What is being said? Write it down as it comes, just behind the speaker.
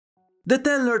The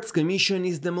Ten Lords Commission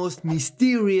is the most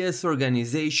mysterious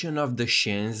organization of the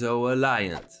Xianzhou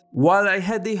Alliance. While I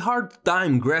had a hard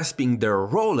time grasping their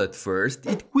role at first,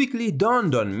 it quickly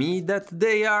dawned on me that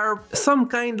they are some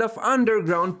kind of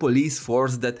underground police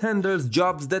force that handles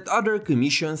jobs that other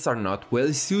commissions are not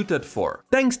well suited for.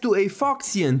 Thanks to a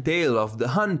Foxian tale of the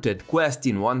Hunted quest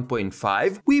in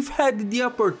 1.5, we've had the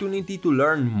opportunity to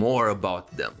learn more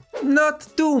about them. Not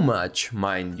too much,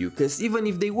 mind you, cause even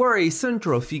if they were a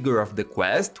central figure of the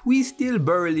quest, we still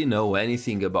barely know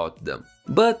anything about them.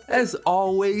 But as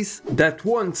always, that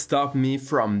won't stop me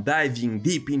from diving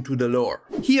deep into the lore.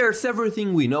 Here's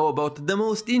everything we know about the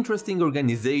most interesting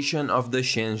organization of the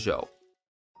Xianzhou.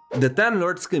 The Ten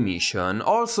Lords Commission,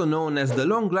 also known as the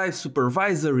Long Life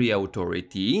Supervisory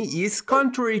Authority, is,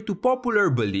 contrary to popular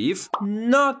belief,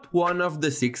 not one of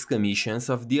the 6 commissions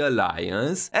of the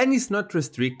Alliance and is not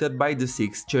restricted by the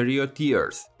Six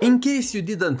Charioteers. In case you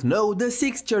didn't know, the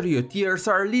Six Charioteers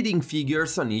are leading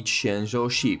figures on each Xianzhou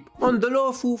ship. On the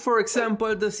Luofu, for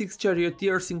example, the Six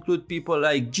Charioteers include people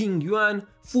like Jing Yuan,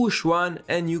 Fu Xuan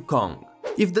and Yukong.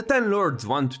 If the Ten Lords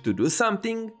want to do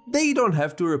something, they don't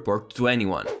have to report to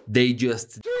anyone. They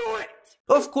just do it!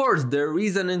 Of course, there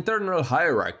is an internal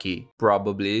hierarchy,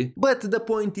 probably, but the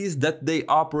point is that they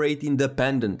operate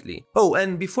independently. Oh,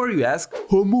 and before you ask,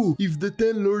 Homo, if the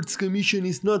Ten Lords Commission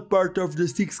is not part of the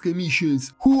 6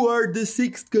 commissions, who are the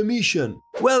 6th commission?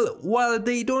 Well, while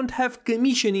they don't have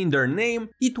commission in their name,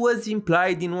 it was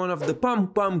implied in one of the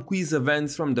Pom Pom quiz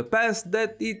events from the past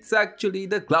that it's actually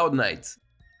the Cloud Knights.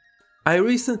 I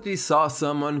recently saw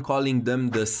someone calling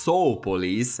them the Soul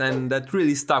Police, and that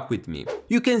really stuck with me.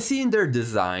 You can see in their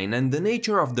design and the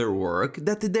nature of their work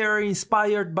that they are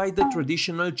inspired by the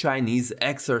traditional Chinese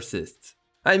exorcists.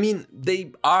 I mean,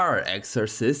 they are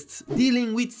exorcists,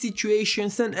 dealing with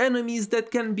situations and enemies that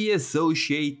can be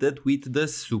associated with the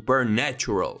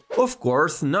supernatural. Of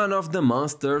course, none of the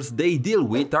monsters they deal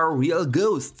with are real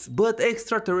ghosts, but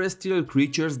extraterrestrial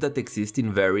creatures that exist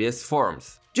in various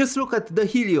forms. Just look at the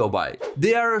Heliobi.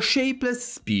 They are a shapeless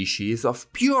species of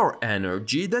pure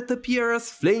energy that appear as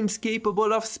flames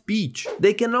capable of speech.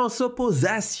 They can also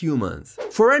possess humans.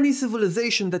 For any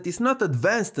civilization that is not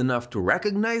advanced enough to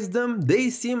recognize them, they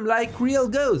seem like real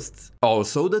ghosts.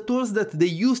 Also, the tools that they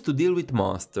use to deal with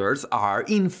monsters are,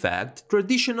 in fact,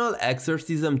 traditional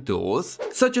exorcism tools,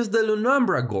 such as the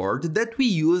Lunumbra gourd that we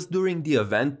used during the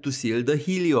event to seal the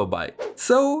Heliobi.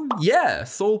 So yeah,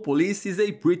 Soul Police is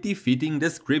a pretty fitting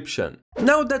description.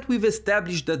 Now that we've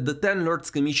established that the Ten Lords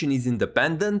Commission is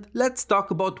independent, let's talk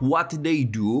about what they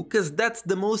do, cause that's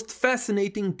the most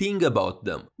fascinating thing about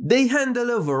them. They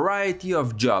handle a variety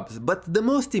of jobs, but the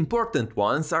most important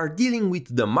ones are dealing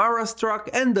with the Marastruck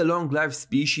and the long-life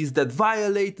species that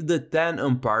violate the 10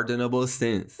 Unpardonable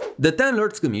Sins. The Ten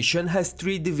Lords Commission has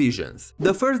 3 divisions.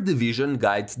 The first division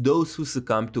guides those who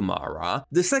succumb to Mara,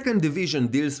 the second division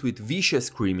deals with vicious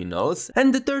criminals,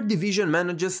 and the third division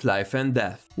manages life and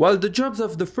death. While the jobs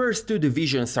of the first 2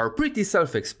 divisions are pretty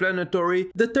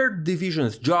self-explanatory, the third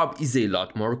division's job is a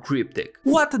lot more cryptic.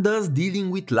 What does dealing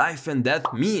with life and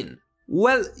death mean?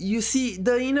 Well, you see,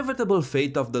 the inevitable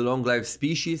fate of the long-life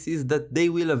species is that they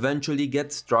will eventually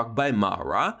get struck by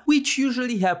Mara, which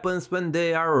usually happens when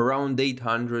they are around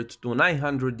 800 to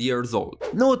 900 years old.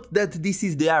 Note that this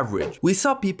is the average. We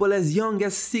saw people as young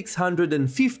as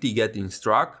 650 getting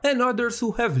struck, and others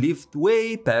who have lived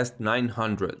way past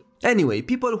 900. Anyway,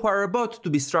 people who are about to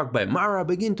be struck by Mara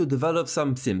begin to develop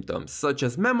some symptoms, such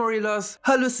as memory loss,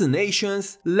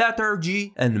 hallucinations,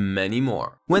 lethargy, and many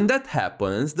more. When that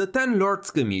happens, the Ten Lords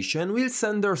Commission will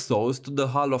send their souls to the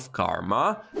Hall of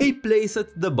Karma, a place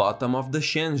at the bottom of the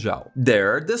Xianzhou.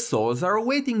 There, the souls are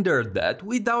awaiting their death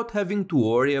without having to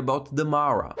worry about the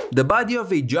Mara. The body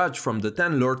of a judge from the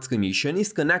Ten Lords Commission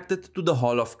is connected to the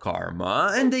Hall of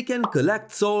Karma, and they can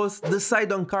collect souls,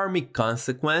 decide on karmic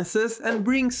consequences, and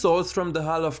bring souls from the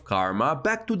Hall of Karma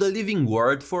back to the living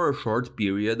world for a short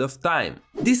period of time.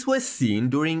 This was seen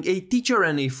during a teacher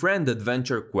and a friend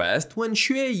adventure quest when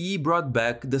Xue Yi brought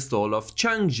back the soul of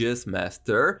Changzhe's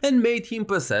master and made him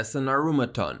possess an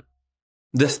Arumaton.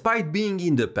 Despite being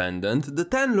independent, the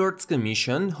Ten Lords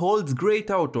Commission holds great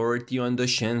authority on the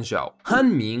Xianzhou.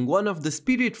 Han Ming, one of the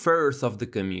spiritfarers of the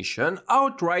commission,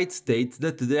 outright states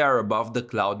that they are above the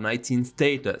Cloud Knights in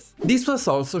status. This was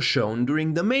also shown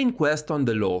during the main quest on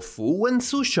the Luofu when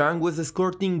Su Shang was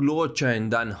escorting Luo Cha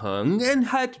and Dan Heng and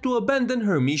had to abandon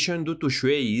her mission due to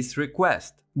Xue Yi's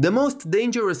request. The most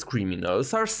dangerous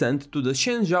criminals are sent to the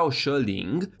Xianzhou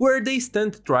Shaling, where they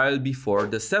stand trial before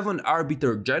the 7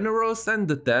 Arbiter Generals and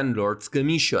the 10 Lords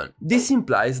Commission. This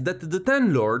implies that the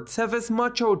 10 Lords have as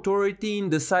much authority in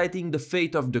deciding the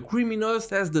fate of the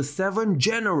criminals as the 7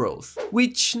 Generals,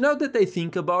 which, now that I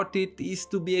think about it, is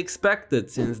to be expected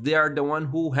since they are the one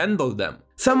who handle them.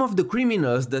 Some of the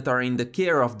criminals that are in the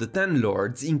care of the 10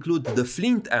 Lords include the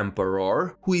Flint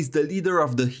Emperor, who is the leader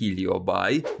of the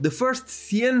Heliobai, the first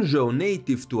Xianzhou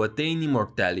native to attain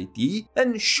immortality,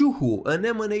 and Huohuo, an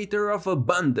emanator of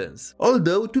abundance.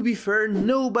 Although, to be fair,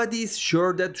 nobody is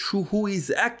sure that Huohuo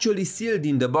is actually sealed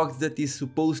in the box that is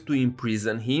supposed to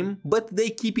imprison him, but they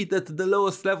keep it at the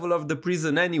lowest level of the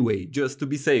prison anyway, just to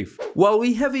be safe. While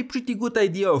we have a pretty good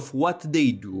idea of what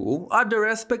they do, other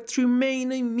aspects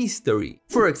remain a mystery.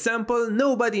 For example,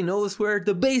 nobody knows where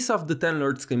the base of the 10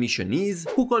 Lords Commission is,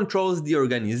 who controls the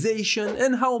organization,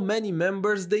 and how many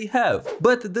members they have.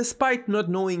 But despite not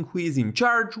knowing who is in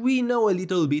charge, we know a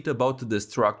little bit about the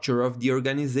structure of the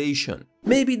organization.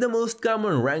 Maybe the most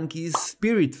common rank is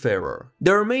Spiritfarer.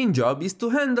 Their main job is to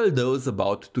handle those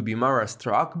about to be Mara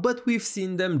struck, but we've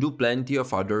seen them do plenty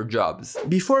of other jobs.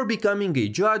 Before becoming a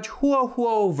judge,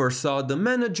 Huohuo oversaw the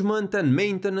management and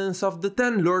maintenance of the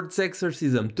 10 Lords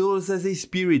exorcism tools as a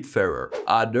Spiritfarer.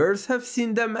 Others have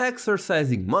seen them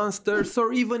exorcising monsters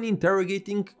or even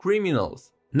interrogating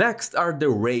criminals. Next are the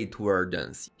Wraith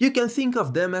Wardens. You can think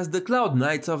of them as the Cloud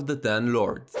Knights of the 10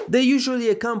 Lords. They usually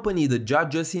accompany the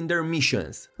judges in their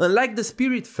missions. Unlike the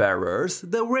Spiritfarers,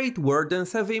 the Wraith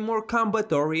Wardens have a more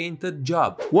combat-oriented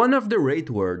job. One of the Wraith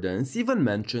Wardens even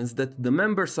mentions that the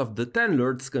members of the 10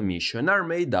 Lords Commission are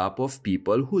made up of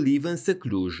people who live in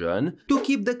seclusion to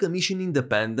keep the Commission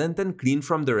independent and clean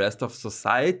from the rest of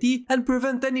society and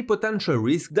prevent any potential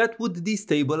risk that would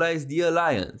destabilize the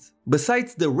Alliance.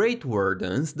 Besides the Wraith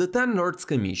Wardens, the 10 Lords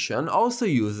Commission also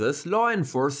uses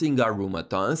law-enforcing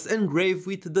automatons engraved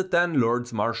with the 10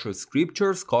 Lords martial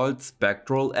scriptures called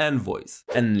Spectral Envoys.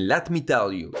 And let me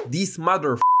tell you, these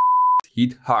motherfuckers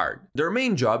hit hard. Their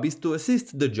main job is to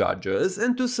assist the judges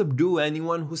and to subdue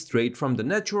anyone who strayed from the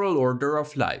natural order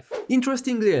of life.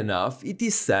 Interestingly enough, it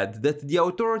is said that the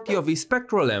authority of a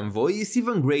Spectral Envoy is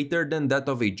even greater than that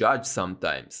of a judge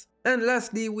sometimes. And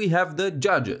lastly, we have the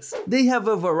judges. They have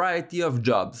a variety of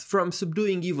jobs, from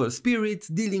subduing evil spirits,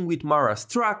 dealing with Mara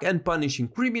struck and punishing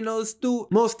criminals, to,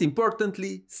 most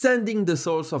importantly, sending the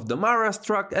souls of the Mara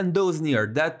struck and those near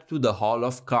death to the Hall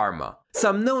of Karma.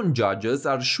 Some known judges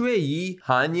are Shui,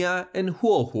 Hanya, and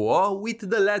Huohuo, with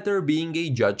the latter being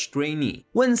a judge trainee.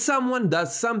 When someone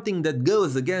does something that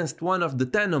goes against one of the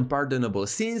 10 Unpardonable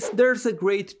Sins, there's a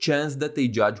great chance that a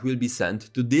judge will be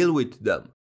sent to deal with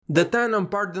them. The 10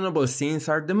 Unpardonable Sins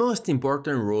are the most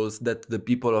important rules that the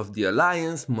people of the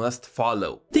Alliance must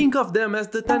follow. Think of them as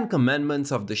the 10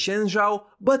 commandments of the Xianzhou,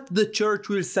 but the church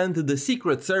will send the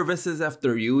secret services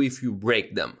after you if you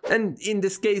break them. And in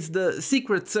this case, the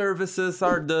secret services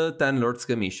are the 10 Lords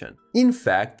Commission. In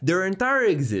fact, their entire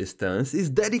existence is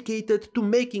dedicated to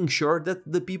making sure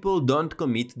that the people don't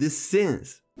commit these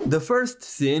sins. The first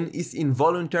sin is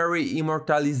involuntary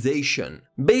immortalization.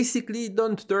 Basically,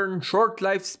 don't turn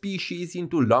short-lived species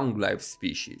into long-lived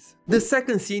species. The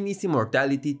second sin is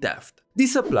immortality theft.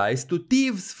 This applies to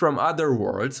thieves from other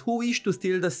worlds who wish to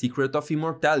steal the secret of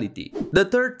immortality. The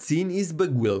third sin is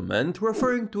beguilement,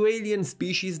 referring to alien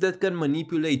species that can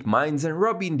manipulate minds and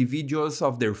rob individuals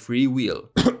of their free will.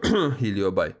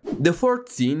 Heliobai. The fourth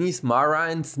sin is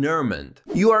Mara ensnarement.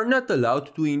 You are not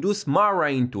allowed to induce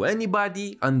Mara into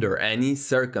anybody under any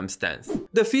circumstance.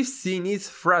 The fifth sin is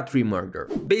phratry murder.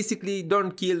 Basically,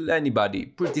 don't kill anybody.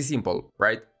 Pretty simple,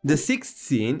 right? The sixth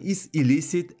sin is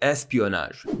illicit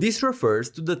espionage. This refers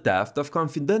to the theft of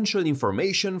confidential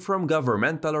information from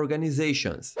governmental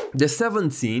organizations. The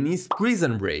seventh sin is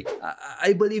prison break.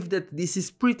 I believe that this is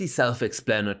pretty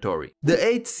self-explanatory. The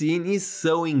eighth sin is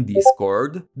sowing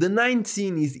discord. The ninth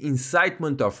sin is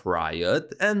incitement of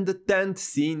riot. And the 10th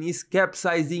sin is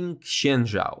capsizing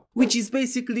Xianzhou, which is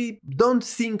basically don't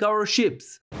sink our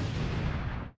ships.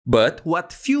 But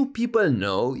what few people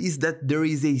know is that there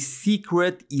is a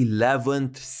secret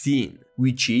 11th sin,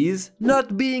 which is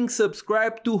not being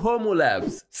subscribed to Homo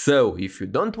Labs. So, if you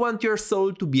don't want your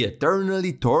soul to be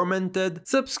eternally tormented,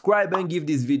 subscribe and give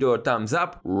this video a thumbs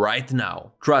up right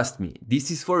now. Trust me,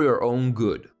 this is for your own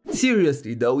good.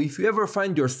 Seriously though, if you ever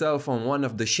find yourself on one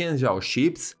of the Xianzhou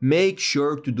ships, make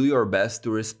sure to do your best to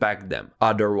respect them.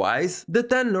 Otherwise, the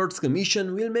 10 Lords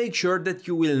Commission will make sure that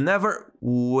you will never...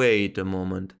 Wait a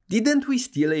moment. Didn't we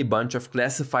steal a bunch of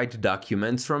classified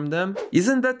documents from them?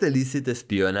 Isn't that illicit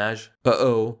espionage?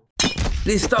 Uh-oh.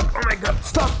 Please stop. Oh my god,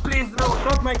 stop, please, no,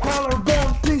 not my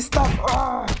collarbone, please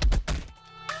stop.